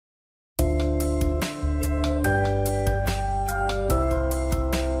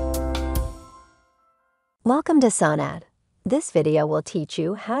Welcome to Sonat. This video will teach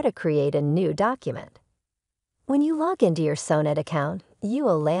you how to create a new document. When you log into your Sonat account, you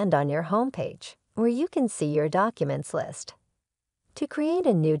will land on your home page, where you can see your documents list. To create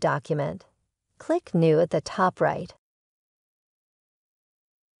a new document, click New at the top right.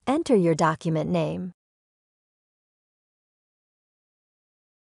 Enter your document name.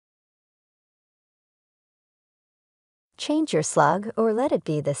 Change your slug or let it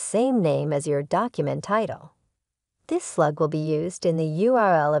be the same name as your document title. This slug will be used in the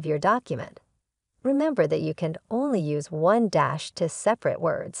URL of your document. Remember that you can only use one dash to separate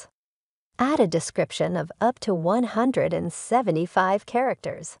words. Add a description of up to 175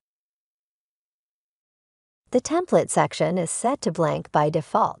 characters. The template section is set to blank by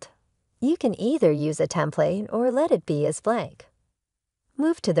default. You can either use a template or let it be as blank.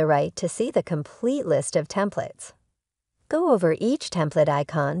 Move to the right to see the complete list of templates. Go over each template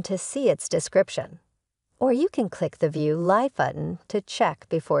icon to see its description, or you can click the View Live button to check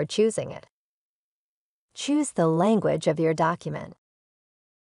before choosing it. Choose the language of your document.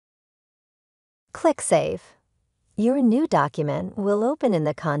 Click Save. Your new document will open in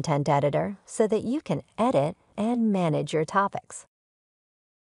the content editor so that you can edit and manage your topics.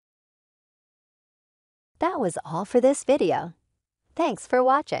 That was all for this video. Thanks for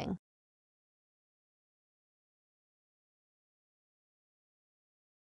watching.